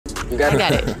You got it? I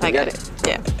got it. I got it.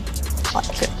 Yeah.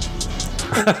 Okay.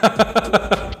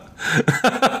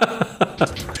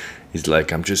 He's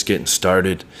like, I'm just getting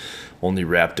started. Only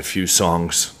rapped a few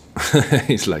songs.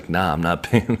 He's like, nah, I'm not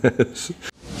paying this.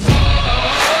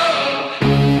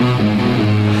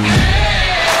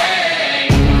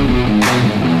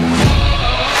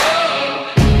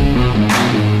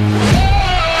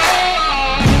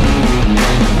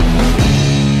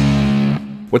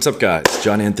 What's up guys,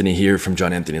 John Anthony here from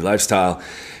John Anthony Lifestyle.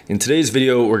 In today's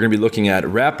video, we're gonna be looking at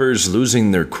rappers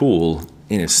losing their cool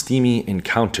in a steamy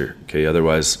encounter, okay,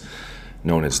 otherwise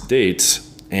known as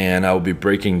dates. And I will be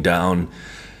breaking down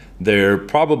their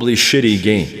probably shitty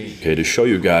game, okay, to show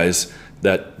you guys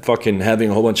that fucking having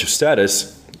a whole bunch of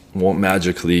status won't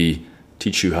magically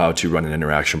teach you how to run an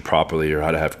interaction properly or how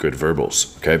to have good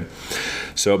verbals, okay?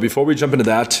 So before we jump into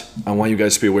that, I want you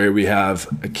guys to be aware we have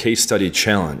a case study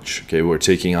challenge, okay? We're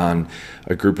taking on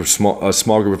a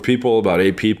small group of people, about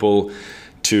 8 people,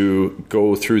 to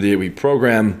go through the 8-week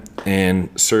program and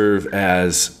serve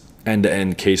as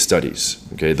end-to-end case studies,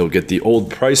 okay? They'll get the old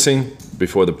pricing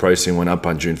before the pricing went up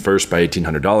on June 1st by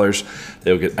 $1,800.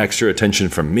 They'll get extra attention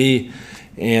from me,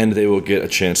 and they will get a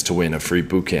chance to win a free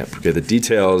bootcamp. Okay, the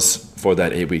details for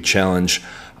that 8-week challenge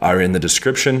are in the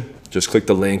description. Just click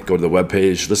the link, go to the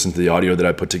webpage, listen to the audio that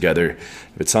I put together.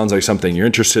 If it sounds like something you're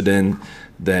interested in,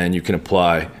 then you can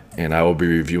apply, and I will be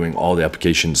reviewing all the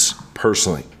applications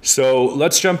personally. So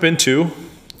let's jump into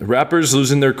rappers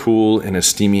losing their cool in a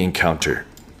steamy encounter.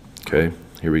 Okay,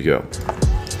 here we go.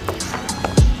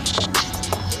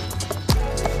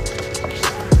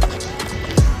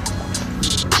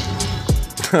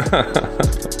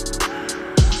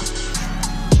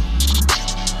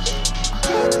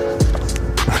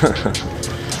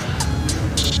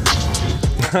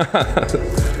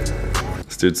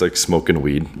 This dude's like smoking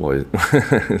weed while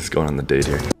he's going on the date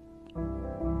here.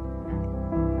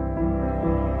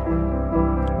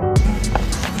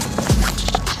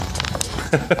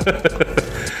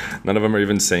 None of them are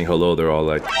even saying hello, they're all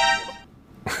like hi.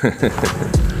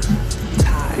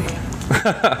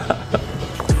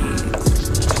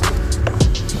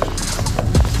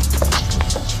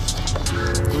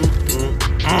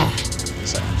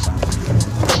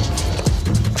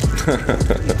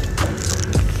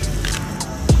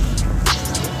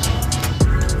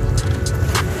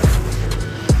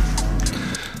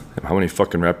 How many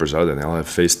fucking rappers are there? They all have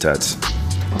face tats.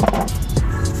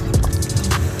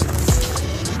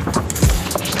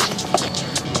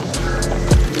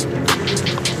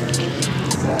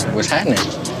 What's happening?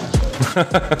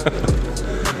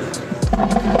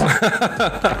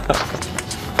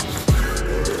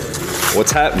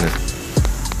 What's happening?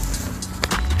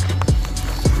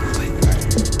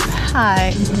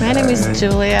 Hi, my name is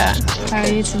Julia. How are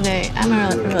you today? I'm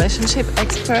a relationship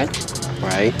expert.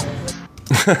 Right.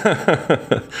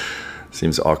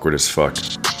 Seems awkward as fuck.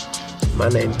 My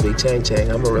name's Big Chang Chang.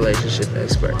 I'm a relationship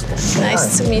expert.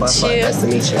 Nice to meet you. Nice to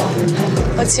meet you.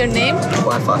 What's your name?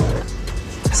 Wi-Fi.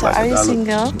 So are you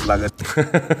single?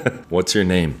 What's your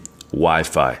name?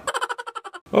 Wi-Fi.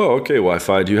 Oh, okay,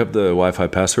 Wi-Fi. Do you have the Wi-Fi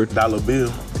password? Dollar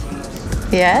bill.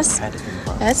 Yes.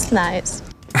 That's nice.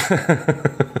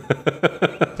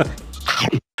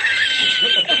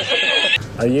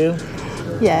 Are you?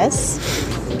 Yes.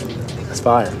 That's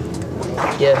fire.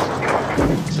 Yeah.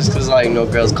 Just because, like, no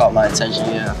girls caught my attention,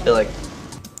 yeah, I feel like.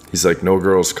 He's like, no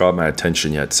girls caught my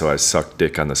attention yet, so I suck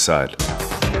dick on the side.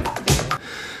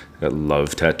 Got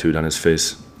love tattooed on his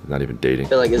face. Not even dating. I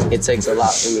feel like it takes a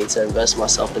lot for me to invest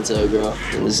myself into a girl.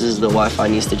 And this is the Wi-Fi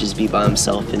needs to just be by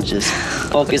himself and just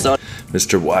focus on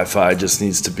Mr. Wi-Fi just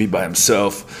needs to be by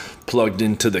himself, plugged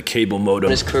into the cable modem.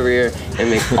 his career and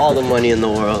make all the money in the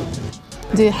world.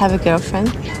 Do you have a girlfriend?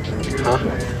 Huh?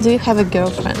 Do you have a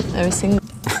girlfriend? Are you single?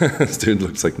 This dude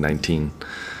looks like 19.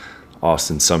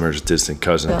 Austin Summers' distant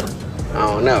cousin. I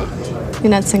don't know. You're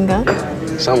not single?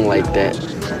 Something like that.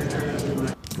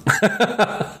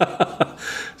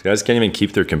 These guys can't even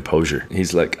keep their composure.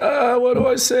 He's like, what do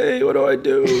I say? What do I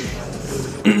do?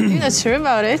 You're not sure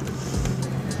about it?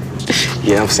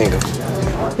 Yeah, I'm single.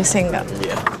 You're single?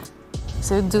 Yeah.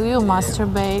 So do you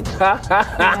masturbate?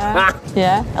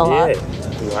 Yeah, a lot?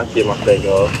 Yeah. I get my thing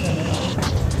off.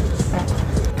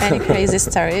 Any crazy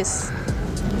stories?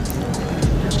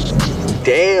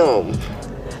 Damn.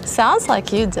 Sounds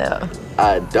like you do.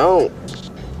 I don't.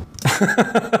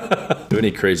 Do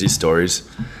any crazy stories?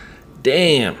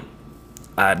 Damn,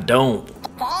 I don't.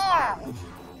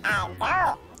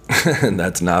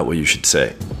 That's not what you should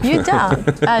say. You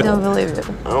don't? I don't believe you.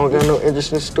 I don't got no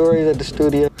interesting stories at the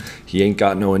studio. He ain't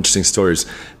got no interesting stories.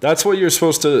 That's what you're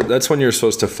supposed to. That's when you're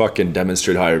supposed to fucking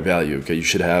demonstrate higher value. Okay, you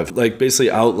should have like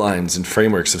basically outlines and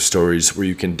frameworks of stories where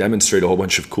you can demonstrate a whole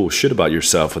bunch of cool shit about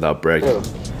yourself without bragging.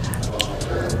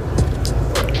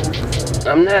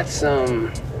 I'm not some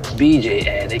BJ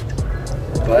addict,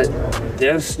 but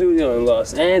there's a studio in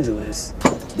Los Angeles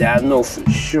that I know for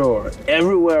sure.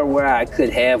 Everywhere where I could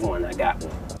have one, I got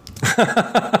one.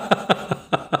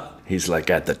 He's like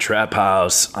at the trap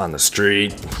house, on the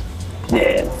street.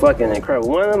 Yeah, fucking incredible.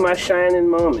 One of my shining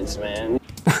moments, man.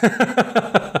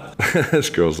 This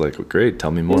girl's like, well, great,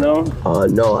 tell me more. You know?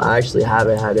 No, I actually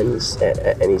haven't had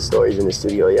any stories in the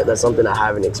studio yet. That's something I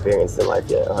haven't experienced in life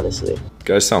yet, honestly. You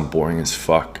guys sound boring as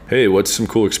fuck. Hey, what's some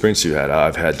cool experience you had?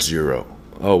 I've had 0.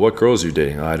 Oh, what girls are you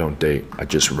dating? I don't date, I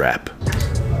just rap.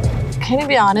 Can you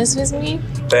be honest with me?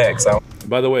 Thanks.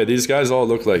 By the way, these guys all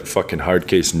look like fucking hard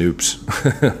case noobs.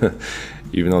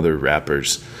 Even though they're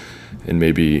rappers. And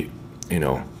maybe, you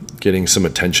know, getting some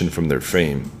attention from their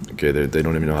fame. Okay, they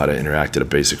don't even know how to interact at a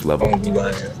basic level. Okay.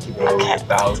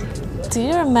 Do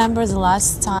you remember the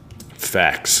last time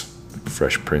Facts.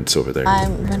 Fresh Prince over there.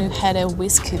 when you had a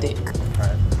whiskey dick?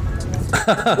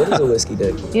 What is a whiskey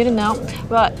dick? You don't know?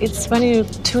 Well, it's when you're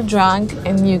too drunk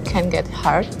and you can get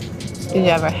hard. Did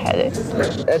you ever had it?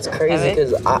 That's crazy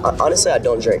because honestly, I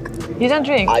don't drink. You don't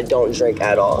drink? I don't drink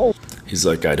at all. He's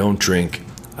like, I don't drink,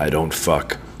 I don't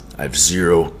fuck. I have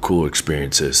 0 cool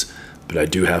experiences, but I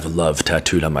do have love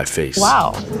tattooed on my face.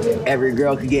 Wow. Every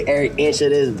girl could get every inch of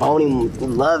this bony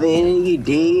loving, you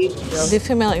dig? Do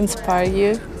female inspire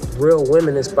you? Real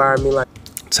women inspire me like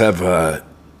Let's have a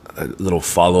little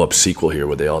follow-up sequel here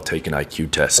where they all take an IQ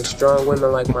test. strong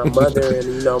women like my mother and,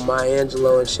 you know, Maya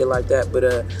Angelou and shit like that. But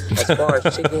as far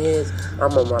as chicken heads,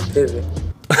 I'm on my pivot.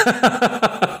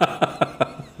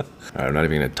 All right, I'm not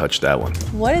even gonna touch that one.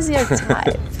 What is your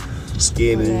type?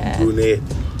 Skinny, Yeah. brunette,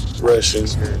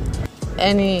 Russians.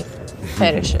 Any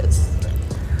fetishes?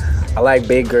 I like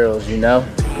big girls, you know?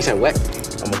 You said what?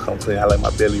 I'm gonna come clean. I like my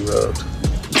belly rubbed.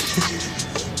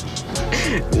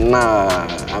 Nah,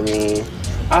 I mean,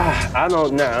 I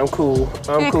don't. Nah, I'm cool.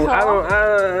 I'm You're cool. cool? I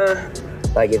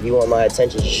don't. like if you want my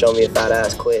attention, just show me a fat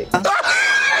ass quick.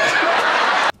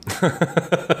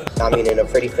 I mean, in a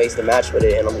pretty face to match with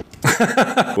it, and I'm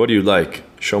What do you like?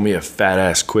 Show me a fat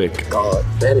ass quick. gone.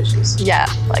 fetishes. Yeah,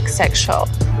 like sexual.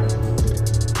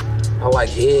 I like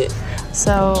head.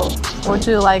 So, what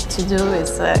you like to do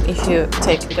is if you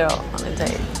take a girl on a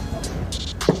date?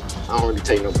 I don't really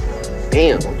take no.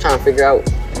 Damn, I'm trying to figure out.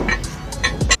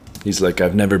 He's like,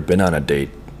 I've never been on a date.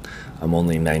 I'm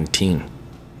only 19.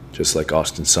 Just like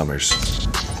Austin Summers.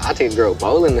 I take a girl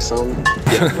bowling or something.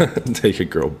 Take a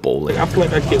girl bowling. I feel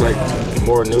like I get like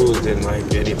more news than like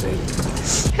anything.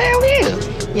 Hell yeah.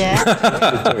 Yeah.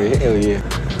 Hell yeah.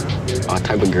 All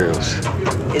type of girls.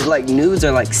 It's like nudes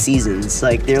are like seasons.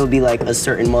 Like there'll be like a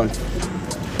certain month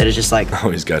that is just like Oh,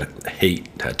 he's got hate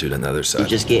tattooed on the other you side.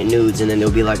 just get nudes, and then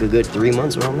there'll be like a good 3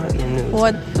 months where I'm not getting nudes.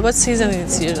 what season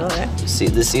is it usually? See,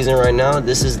 this season right now,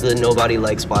 this is the nobody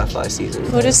likes Wi-Fi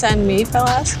season. Would you send me,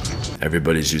 fellas?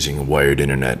 Everybody's using wired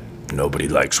internet. Nobody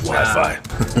likes Wi-Fi.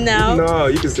 No. No,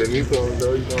 you can send me some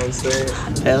though, you know what I'm saying?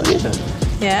 Hell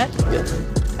yeah. Yeah.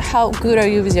 How good are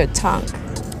you with your tongue?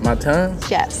 My tongue?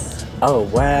 Yes. Oh,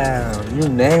 wow. You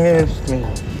nasty.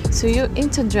 So you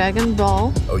into Dragon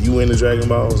Ball? Oh, you into Dragon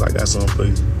Balls? I got something for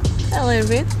you. A little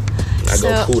bit. I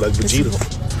go cool like this is-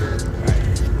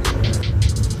 Vegeta.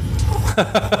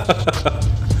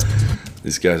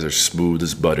 These guys are smooth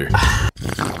as butter.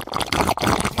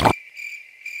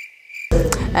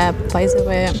 By the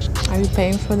way, are you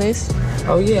paying for this?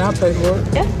 Oh yeah, I pay for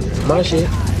it. Yeah. My shit.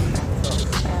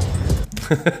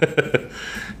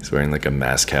 He's wearing like a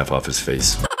mask half off his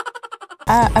face.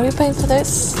 Are you paying for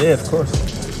this? Yeah, of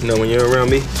course. You know, when you're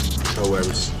around me, no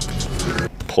worries.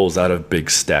 Pulls out a big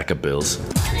stack of bills.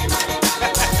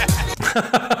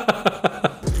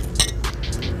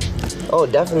 Oh,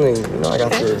 definitely. You know I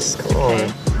got this. Come on. Okay.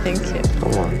 Thank you.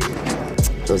 Come on.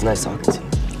 It was nice talking to you.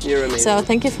 You're amazing. So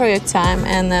thank you for your time.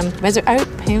 And by the way, are you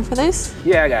paying for this?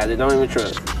 Yeah, I got it. Don't even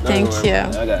trust. Thank you.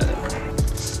 I got it.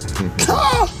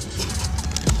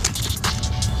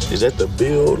 Is that the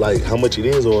bill, like how much it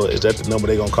is, or is that the number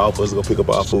they gonna call for us to go pick up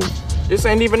our food? This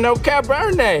ain't even no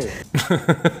Cabernet.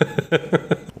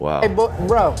 Wow. Hey,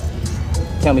 bro,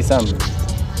 tell me something.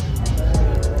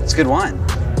 It's good wine.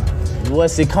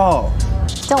 What's it called?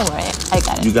 Don't worry, I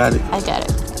got it. You got it? I got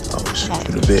it. Oh, shit, Got it.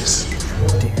 you're the best.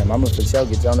 Damn, I'm gonna for sure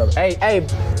get you on up. Hey,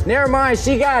 never mind,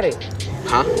 she got it.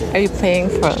 Huh? Are you paying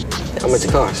for this? How much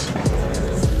it cost?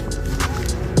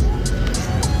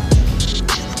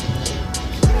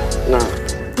 No, Nah.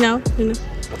 you're not.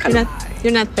 You're not.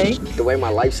 You're not paid? The way my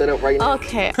life's set up right now.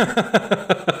 Okay.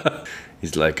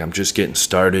 He's like, I'm just getting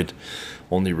started.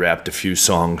 Only rapped a few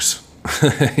songs.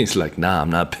 He's like, nah, I'm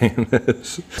not paying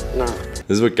this. No. This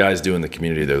is what guys do in the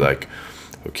community. They're like,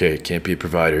 okay, can't be a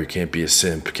provider, can't be a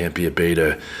simp, can't be a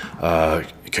beta.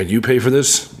 Can you pay for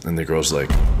this? And the girl's like,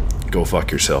 go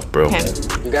fuck yourself, bro. Okay.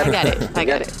 You got it. I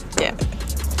got it. Yeah.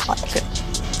 Okay.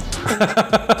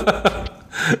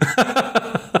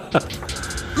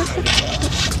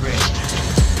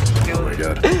 Oh my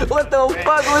God. What the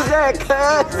fuck was that,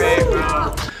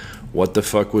 cuz? What the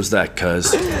fuck was that,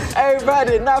 cuz? Hey, bro, I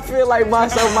did not feel like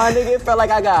myself, my nigga. It felt like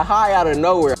I got high out of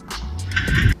nowhere.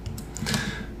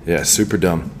 Yeah, super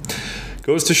dumb.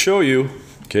 Goes to show you,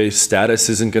 okay, status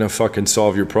isn't gonna fucking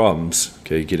solve your problems.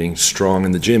 Okay, getting strong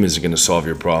in the gym isn't gonna solve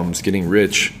your problems. Getting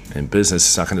rich in business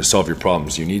is not gonna solve your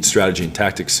problems. You need strategy and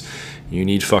tactics. You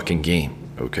need fucking game.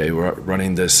 Okay, we're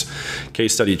running this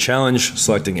case study challenge,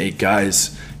 selecting 8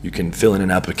 guys. You can fill in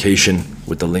an application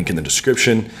with the link in the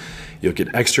description. You'll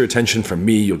get extra attention from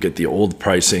me. You'll get the old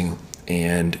pricing,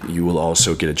 and you will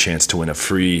also get a chance to win a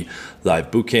free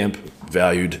live bootcamp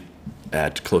valued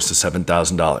at close to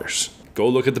 $7,000. Go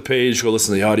look at the page, go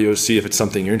listen to the audio, see if it's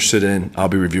something you're interested in. I'll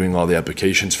be reviewing all the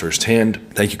applications firsthand.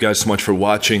 Thank you guys so much for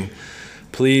watching.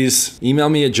 Please email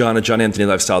me at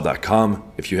john@johnanthonylifestyle.com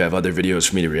if you have other videos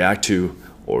for me to react to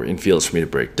or infields for me to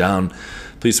break down.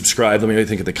 Please subscribe. Let me know what you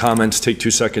think in the comments. Take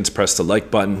 2 seconds, press the like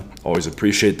button. Always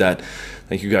appreciate that.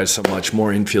 Thank you guys so much.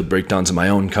 More infield breakdowns of my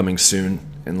own coming soon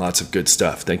and lots of good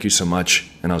stuff. Thank you so much,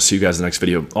 and I'll see you guys in the next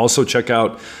video. Also, check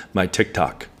out my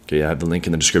TikTok. Okay, I have the link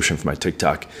in the description for my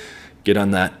TikTok. Get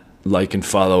on that, like and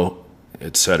follow,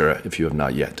 etc. if you have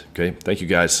not yet. Okay, thank you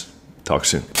guys. Talk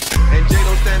soon. And Jay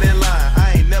don't stand in line.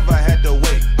 I ain't never had to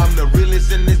wait. I'm the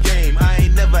realest in this game. I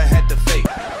ain't never had to fake.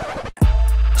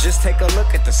 Just take a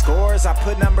look at the scores. I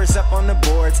put numbers up on the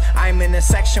boards. I'm in a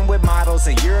section with models,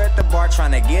 and you're at the bar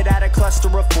trying to get out a cluster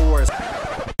of 4s.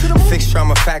 Fixture,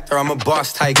 I'm a factor. I'm a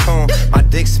boss tycoon. My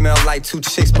dick smell like 2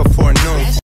 chicks before noon.